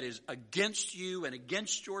world that is against you and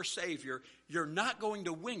against your Savior. You're not going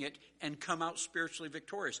to wing it and come out spiritually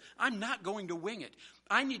victorious. I'm not going to wing it.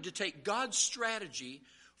 I need to take God's strategy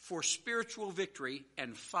for spiritual victory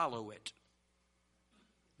and follow it.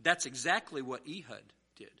 That's exactly what Ehud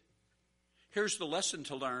did. Here's the lesson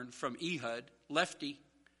to learn from Ehud, lefty.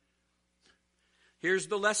 Here's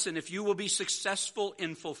the lesson. If you will be successful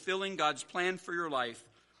in fulfilling God's plan for your life,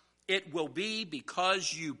 it will be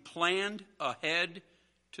because you planned ahead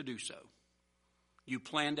to do so. You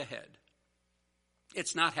planned ahead.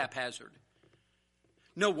 It's not haphazard.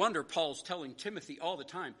 No wonder Paul's telling Timothy all the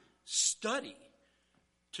time, study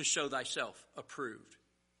to show thyself approved.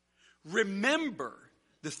 Remember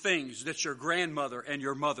the things that your grandmother and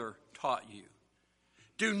your mother taught you.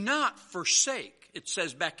 Do not forsake, it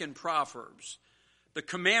says back in Proverbs, the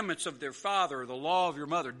commandments of their father, the law of your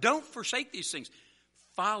mother. Don't forsake these things.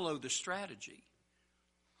 Follow the strategy.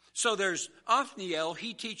 So there's Othniel.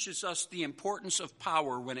 He teaches us the importance of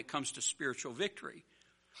power when it comes to spiritual victory.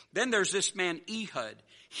 Then there's this man Ehud.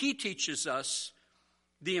 He teaches us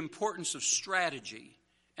the importance of strategy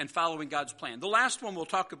and following God's plan. The last one we'll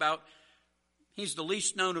talk about, he's the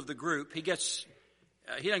least known of the group. He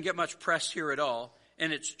doesn't get much press here at all.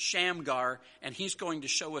 And it's Shamgar, and he's going to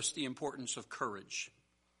show us the importance of courage.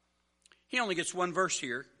 He only gets one verse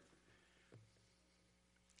here,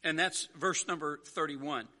 and that's verse number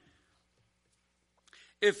 31.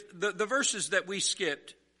 If the verses that we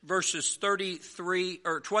skipped, verses 33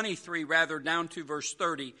 or 23 rather, down to verse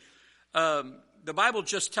 30, the Bible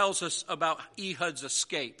just tells us about Ehud's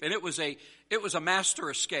escape, and it was a master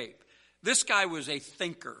escape. This guy was a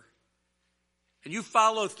thinker. And you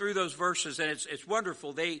follow through those verses, and it's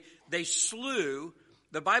wonderful. They slew.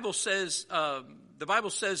 The Bible says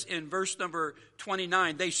in verse number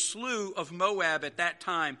 29, they slew of Moab at that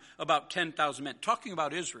time about 10,000 men. Talking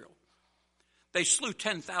about Israel, they slew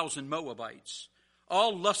 10,000 Moabites,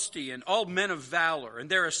 all lusty and all men of valor, and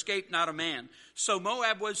there escaped not a man. So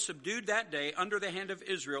Moab was subdued that day under the hand of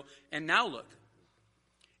Israel. And now look,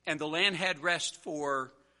 and the land had rest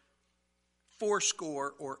for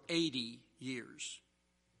 80 years.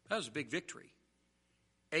 That was a big victory.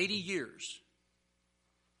 80 years.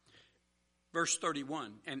 Verse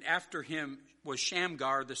 31, and after him was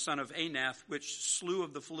Shamgar, the son of Anath, which slew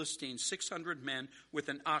of the Philistines 600 men with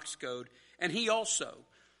an ox goad, and he also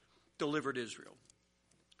delivered Israel.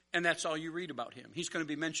 And that's all you read about him. He's going to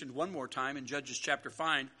be mentioned one more time in Judges chapter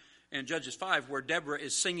 5, and Judges 5, where Deborah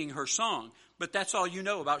is singing her song. But that's all you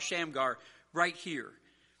know about Shamgar right here.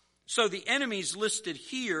 So the enemies listed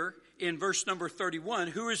here in verse number 31,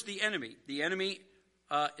 who is the enemy? The enemy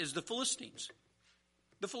is the Philistines.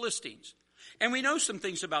 The Philistines. And we know some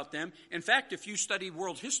things about them. In fact, if you study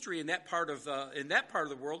world history in that part of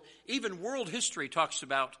the world, even world history talks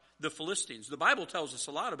about the Philistines. The Bible tells us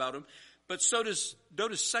a lot about them, but so does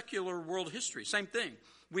secular world history. Same thing.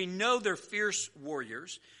 We know they're fierce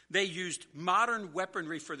warriors. They used modern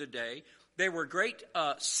weaponry for the day. They were great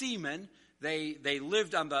seamen. They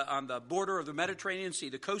lived on the border of the Mediterranean Sea,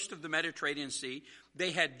 the coast of the Mediterranean Sea.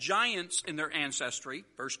 They had giants in their ancestry,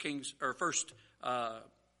 1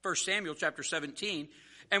 Samuel chapter 17.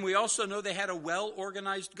 And we also know they had a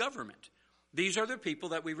well-organized government. These are the people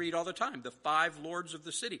that we read all the time, the 5 lords of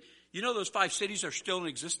the city. You know those 5 cities are still in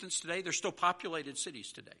existence today? They're still populated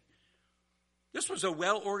cities today. This was a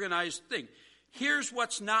well-organized thing. Here's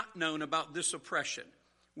what's not known about this oppression.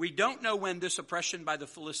 We don't know when this oppression by the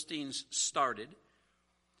Philistines started,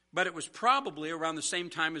 but it was probably around the same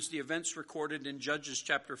time as the events recorded in Judges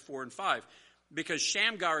chapter 4 and 5, because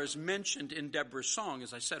Shamgar is mentioned in Deborah's song,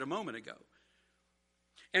 as I said a moment ago.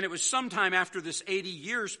 And it was sometime after this 80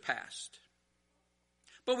 years passed.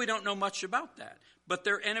 But we don't know much about that. But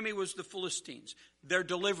their enemy was the Philistines. Their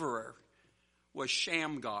deliverer was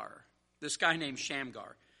Shamgar, this guy named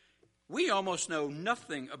Shamgar. We almost know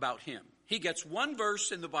nothing about him. He gets one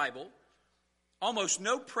verse in the Bible, almost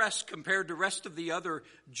no press compared to the rest of the other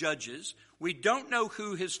judges. We don't know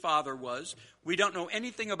who his father was. We don't know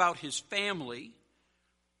anything about his family.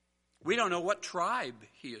 We don't know what tribe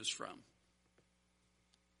he is from.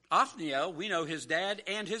 Othniel, we know his dad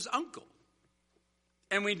and his uncle.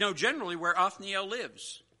 And we know generally where Othniel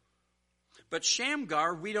lives. But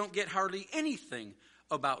Shamgar, we don't get hardly anything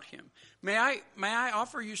about him. May I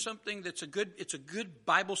offer you something it's a good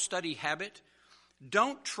Bible study habit?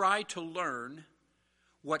 Don't try to learn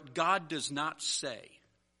what God does not say.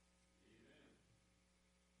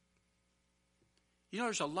 You know,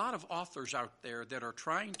 there's a lot of authors out there that are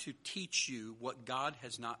trying to teach you what God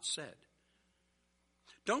has not said.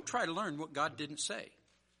 Don't try to learn what God didn't say.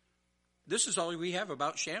 This is all we have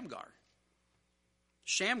about Shamgar.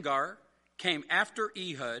 Shamgar came after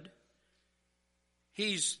Ehud.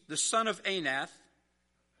 He's the son of Anath.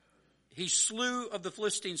 He slew of the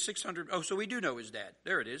Philistines 600. Oh, so we do know his dad.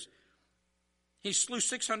 There it is. He slew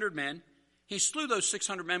 600 men. He slew those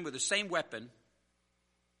 600 men with the same weapon,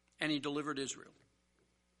 and he delivered Israel.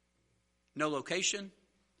 No location,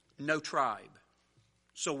 no tribe.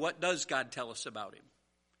 So what does God tell us about him?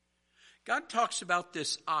 God talks about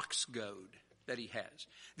this ox goad that he has.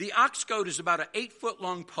 The ox goad is about an 8-foot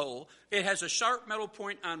long pole. It has a sharp metal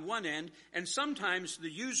point on one end, and sometimes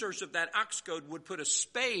the users of that ox goad would put a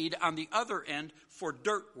spade on the other end for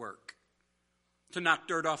dirt work, to knock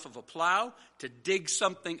dirt off of a plow, to dig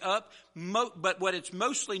something up. But what it's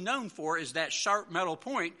mostly known for is that sharp metal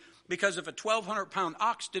point, because if a 1,200-pound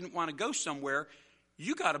ox didn't want to go somewhere,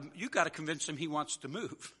 you got to convince him he wants to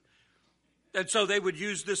move. And so they would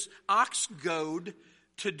use this ox goad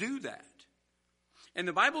to do that. And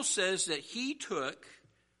the Bible says that he took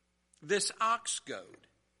this ox goad.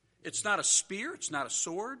 It's not a spear. It's not a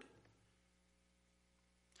sword.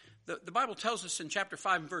 The Bible tells us in chapter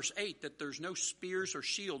 5 and verse 8 that there's no spears or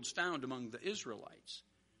shields found among the Israelites.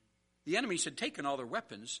 The enemies had taken all their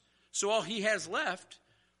weapons, so all he has left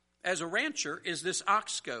as a rancher is this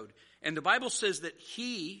ox goad. And the Bible says that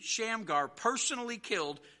he, Shamgar, personally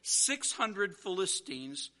killed 600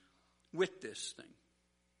 Philistines with this thing.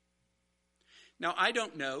 Now, I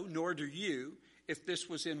don't know, nor do you, if this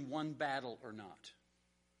was in one battle or not.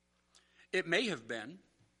 It may have been,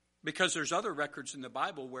 because there's other records in the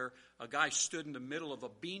Bible where a guy stood in the middle of a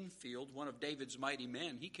bean field, one of David's mighty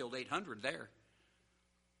men. He killed 800 there.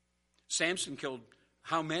 Samson killed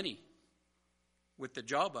how many with the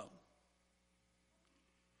jawbone?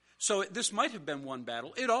 So this might have been one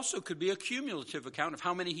battle. It also could be a cumulative account of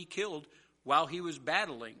how many he killed while he was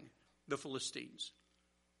battling the Philistines.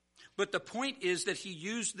 But the point is that he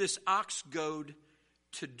used this ox goad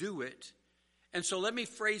to do it. And so let me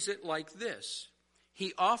phrase it like this.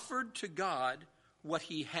 He offered to God what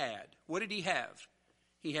he had. What did he have?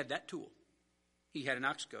 He had that tool. He had an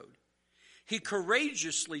ox goad. He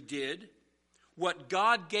courageously did what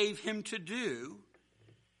God gave him to do.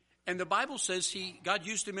 And the Bible says God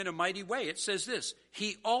used him in a mighty way. It says this,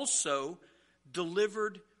 he also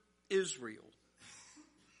delivered Israel.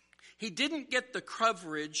 He didn't get the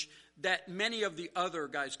coverage that many of the other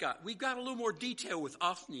guys got. We got a little more detail with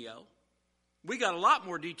Othniel. We got a lot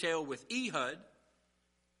more detail with Ehud.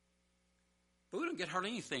 But we don't get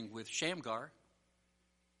hardly anything with Shamgar.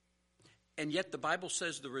 And yet the Bible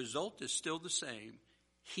says the result is still the same.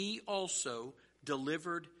 He also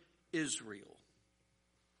delivered Israel.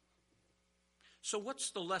 So what's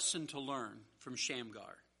the lesson to learn from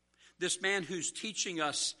Shamgar? This man who's teaching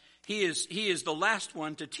us, he is the last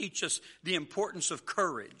one to teach us the importance of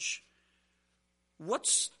courage.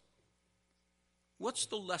 What's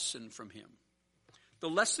the lesson from him? The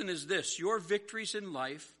lesson is this: your victories in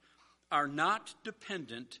life are not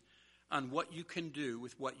dependent on what you can do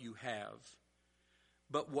with what you have,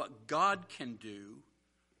 but what God can do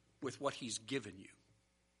with what he's given you.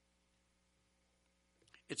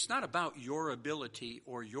 It's not about your ability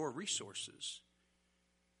or your resources.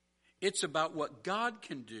 It's about what God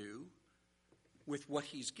can do with what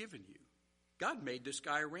he's given you. God made this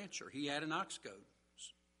guy a rancher. He had an ox goad.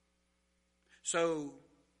 So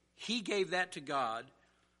he gave that to God,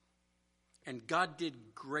 and God did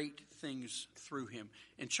great things through him.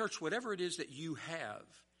 And church, whatever it is that you have,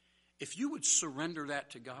 if you would surrender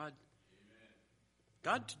that to God,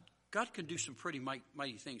 God can do some pretty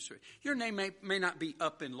mighty things through it. Your name may not be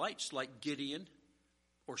up in lights like Gideon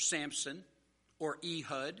or Samson or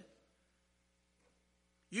Ehud.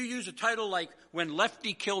 You use a title like When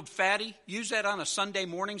Lefty Killed Fatty, use that on a Sunday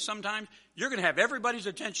morning sometimes, you're going to have everybody's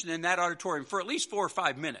attention in that auditorium for at least 4 or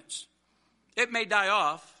 5 minutes. It may die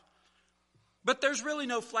off, but there's really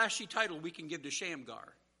no flashy title we can give to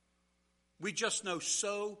Shamgar. We just know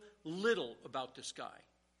so little about this guy.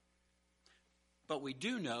 But we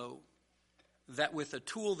do know that with a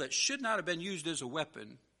tool that should not have been used as a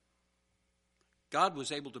weapon, God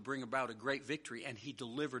was able to bring about a great victory, and he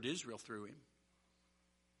delivered Israel through him.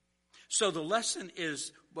 So the lesson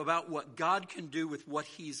is about what God can do with what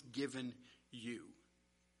he's given you.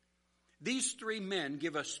 These three men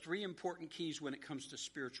give us three important keys when it comes to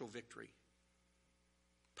spiritual victory.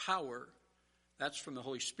 Power, that's from the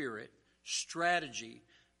Holy Spirit. Strategy,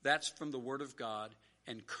 that's from the Word of God.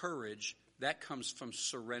 And courage, that comes from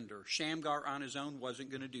surrender. Shamgar on his own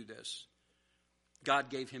wasn't going to do this. God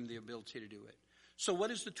gave him the ability to do it. So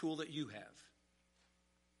what is the tool that you have?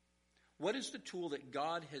 What is the tool that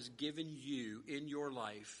God has given you in your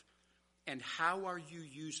life, and how are you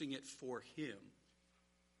using it for him?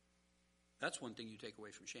 That's one thing you take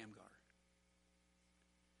away from Shamgar.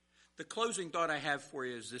 The closing thought I have for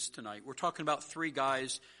you is this tonight. We're talking about three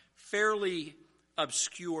guys, fairly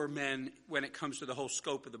obscure men when it comes to the whole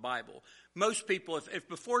scope of the Bible. Most people, if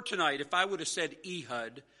before tonight, if I would have said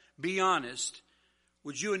Ehud, be honest,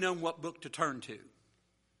 would you have known what book to turn to?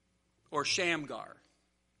 Or Shamgar?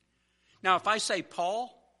 Now, if I say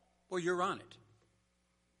Paul, well, you're on it.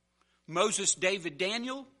 Moses, David,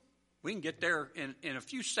 Daniel, we can get there in a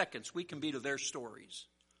few seconds. We can be to their stories.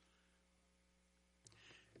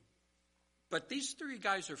 But these three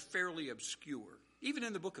guys are fairly obscure. Even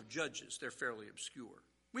in the book of Judges, they're fairly obscure.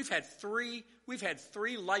 We've had three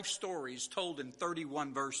life stories told in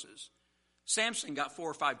 31 verses. Samson got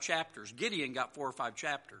 4 or 5 chapters. Gideon got 4 or 5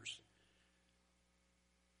 chapters.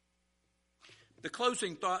 The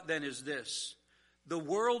closing thought then is this. The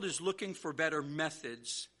world is looking for better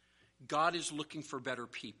methods. God is looking for better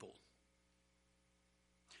people.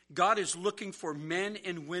 God is looking for men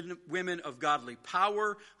and women of godly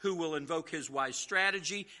power who will invoke his wise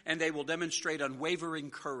strategy, and they will demonstrate unwavering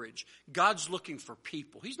courage. God's looking for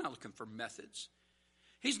people. He's not looking for methods.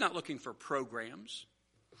 He's not looking for programs.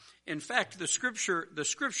 In fact, the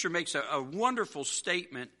scripture makes a wonderful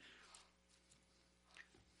statement.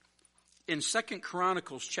 In 2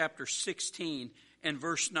 Chronicles chapter 16 and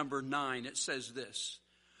verse number 9, it says this.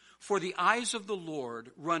 For the eyes of the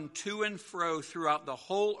Lord run to and fro throughout the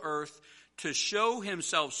whole earth to show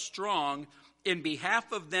himself strong in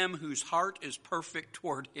behalf of them whose heart is perfect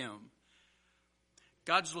toward him.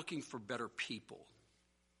 God's looking for better people.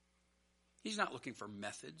 He's not looking for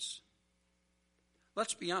methods.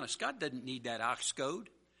 Let's be honest, God didn't need that ox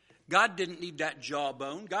goad. God didn't need that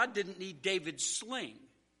jawbone. God didn't need David's sling.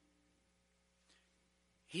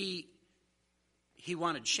 He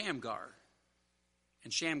wanted Shamgar.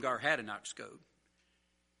 And Shamgar had an ox goad.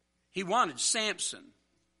 He wanted Samson.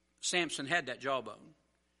 Samson had that jawbone.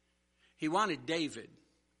 He wanted David.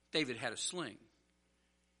 David had a sling.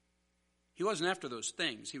 He wasn't after those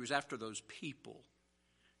things. He was after those people.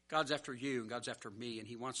 God's after you and God's after me, and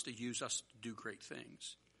he wants to use us to do great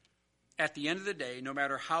things. At the end of the day, no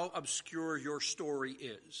matter how obscure your story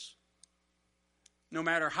is, no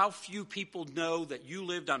matter how few people know that you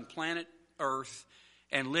lived on planet Earth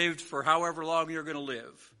and lived for however long you're going to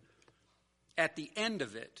live, at the end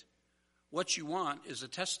of it, what you want is a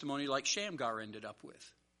testimony like Shamgar ended up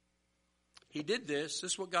with. He did this.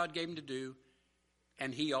 This is what God gave him to do.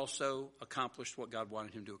 And he also accomplished what God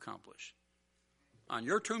wanted him to accomplish. On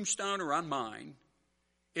your tombstone or on mine,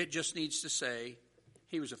 it just needs to say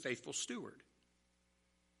he was a faithful steward.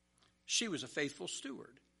 She was a faithful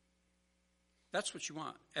steward. That's what you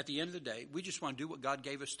want. At the end of the day, we just want to do what God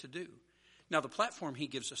gave us to do. Now, the platform he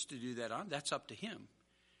gives us to do that on, that's up to him.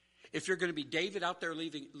 If you're going to be David out there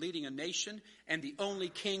leading a nation, and the only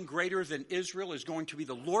king greater than Israel is going to be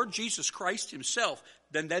the Lord Jesus Christ himself,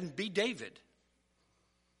 then be David.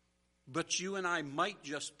 But you and I might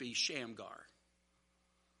just be Shamgar.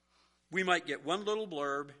 We might get one little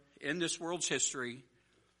blurb in this world's history,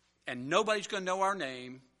 and nobody's going to know our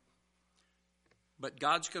name, but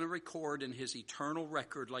God's going to record in his eternal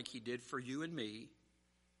record, like he did for you and me,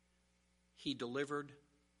 he delivered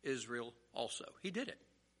Israel also. He did it.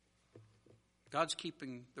 God's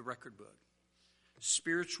keeping the record book.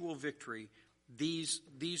 Spiritual victory, these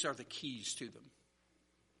are the keys to them.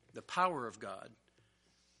 The power of God,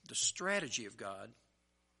 the strategy of God,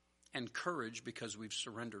 and courage because we've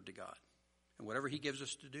surrendered to God. And whatever he gives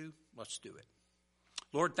us to do, let's do it.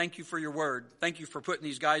 Lord, thank you for your word. Thank you for putting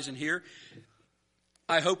these guys in here.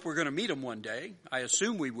 I hope we're going to meet them one day. I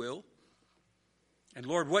assume we will. And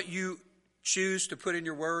Lord, what you choose to put in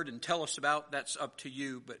your word and tell us about, that's up to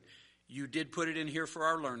you. But you did put it in here for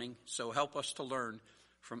our learning, so help us to learn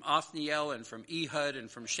from Othniel and from Ehud and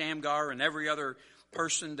from Shamgar and every other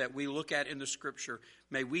person that we look at in the scripture.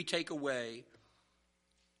 May we take away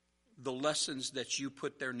the lessons that you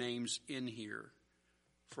put their names in here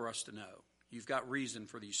for us to know. You've got reason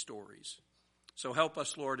for these stories. So help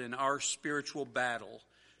us, Lord, in our spiritual battle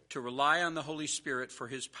to rely on the Holy Spirit for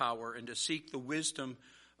his power and to seek the wisdom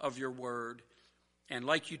of your word And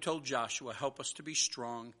like you told Joshua, help us to be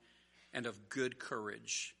strong and of good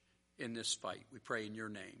courage in this fight. We pray in your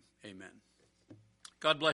name. Amen. God bless.